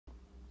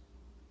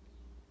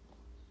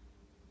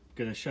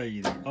going to show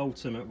you the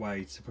ultimate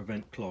way to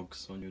prevent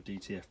clogs on your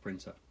DTF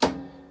printer.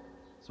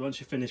 So once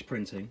you finish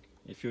printing,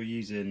 if you're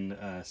using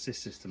a sys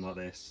system like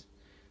this,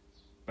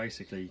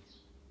 basically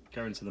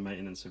go into the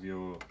maintenance of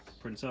your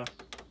printer,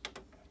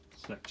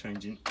 select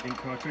change ink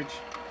cartridge,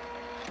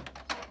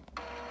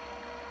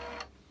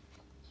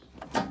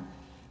 what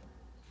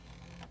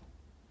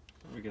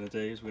we're going to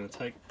do is we're going to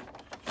take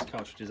these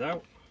cartridges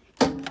out,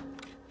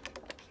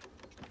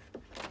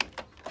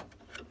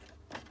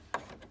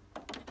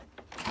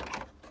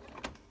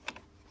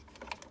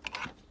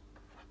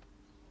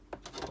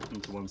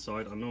 to one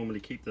side. I normally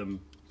keep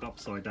them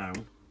upside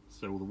down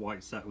so all the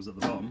white settles at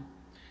the bottom,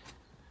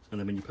 and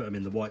then when you put them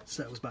in, the white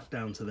settles back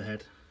down to the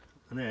head,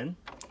 and then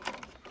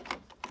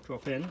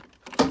drop in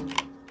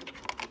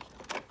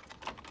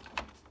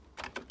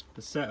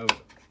the set of,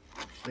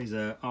 these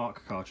are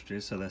arc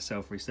cartridges, so they're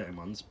self-resetting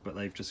ones, but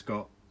they've just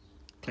got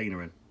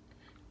cleaner in.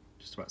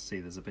 Just about to see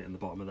there's a bit in the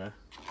bottom of there.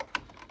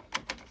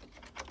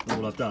 And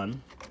all I've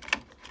done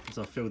is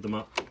I've filled them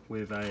up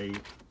with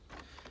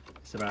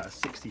it's about a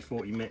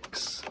 60-40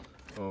 mix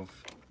of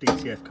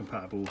DTF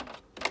compatible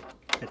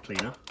head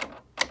cleaner,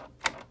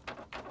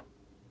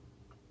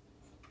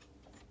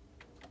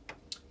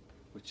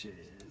 which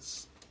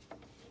is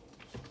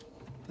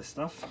this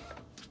stuff.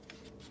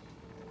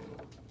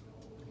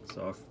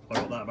 So I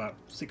got that about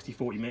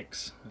 60-40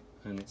 mix,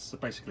 and it's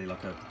basically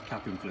like a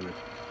capping fluid,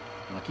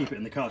 and I keep it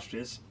in the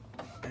cartridges.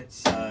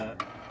 It's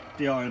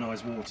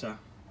deionized water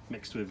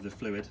mixed with the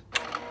fluid,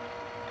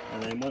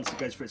 and then once it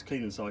goes through its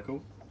cleaning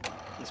cycle,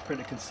 this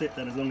printer can sit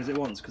then as long as it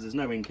wants, because there's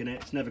no ink in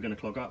it, it's never going to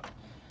clog up.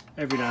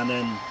 Every now and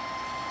then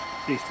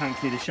these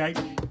tanks need a shake,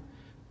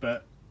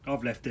 but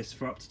I've left this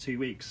for up to 2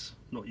 weeks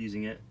not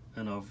using it,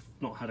 and I've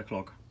not had a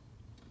clog.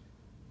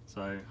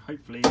 So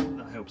hopefully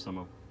that helps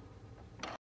someone.